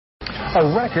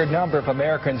A record number of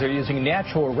Americans are using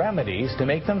natural remedies to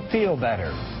make them feel better.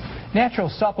 Natural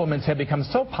supplements have become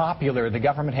so popular, the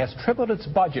government has tripled its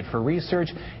budget for research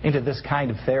into this kind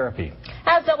of therapy.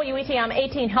 As WETM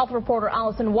 18 health reporter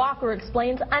Allison Walker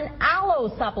explains, an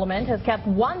Aloe supplement has kept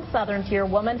one Southern Tier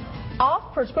woman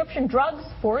off prescription drugs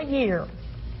for a year.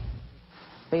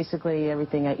 Basically,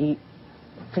 everything I eat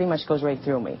pretty much goes right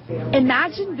through me.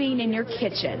 Imagine being in your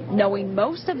kitchen, knowing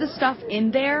most of the stuff in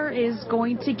there is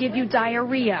going to give you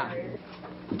diarrhea.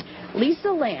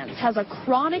 Lisa Lance has a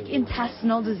chronic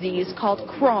intestinal disease called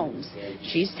Crohn's.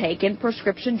 She's taken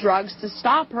prescription drugs to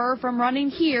stop her from running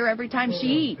here every time she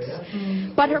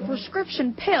eats. But her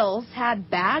prescription pills had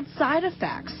bad side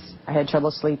effects. I had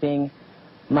trouble sleeping,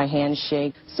 my hands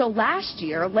shake. So last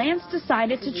year, Lance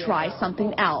decided to try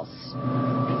something else.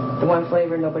 The one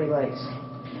flavor nobody likes.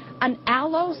 An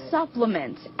aloe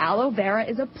supplement. Aloe vera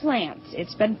is a plant.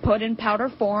 It's been put in powder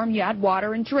form. You add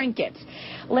water and drink it.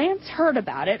 Lance heard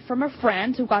about it from a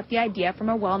friend who got the idea from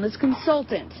a wellness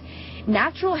consultant.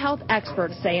 Natural health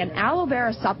experts say an aloe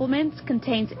vera supplement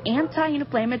contains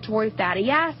anti-inflammatory fatty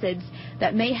acids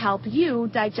that may help you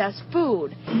digest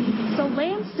food. So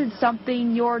Lance did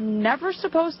something you're never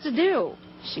supposed to do.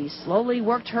 She slowly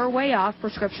worked her way off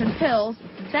prescription pills,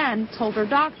 then told her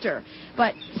doctor.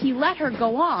 But he let her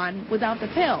go on without the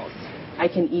pills. I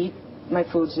can eat my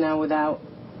foods now without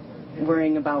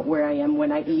worrying about where I am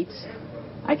when I eat.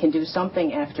 I can do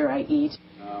something after I eat.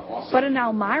 But an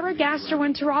Elmira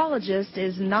gastroenterologist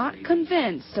is not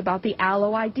convinced about the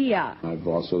aloe idea. I've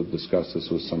also discussed this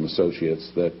with some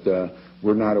associates that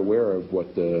we're not aware of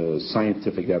what the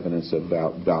scientific evidence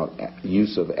about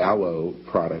use of aloe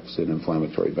products in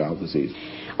inflammatory bowel disease.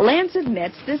 Lance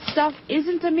admits this stuff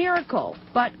isn't a miracle,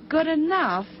 but good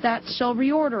enough that she'll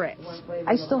reorder it.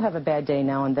 I still have a bad day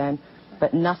now and then,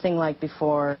 but nothing like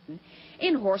before.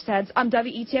 In Horseheads, I'm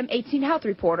WETM 18 health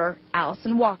reporter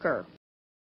Allison Walker.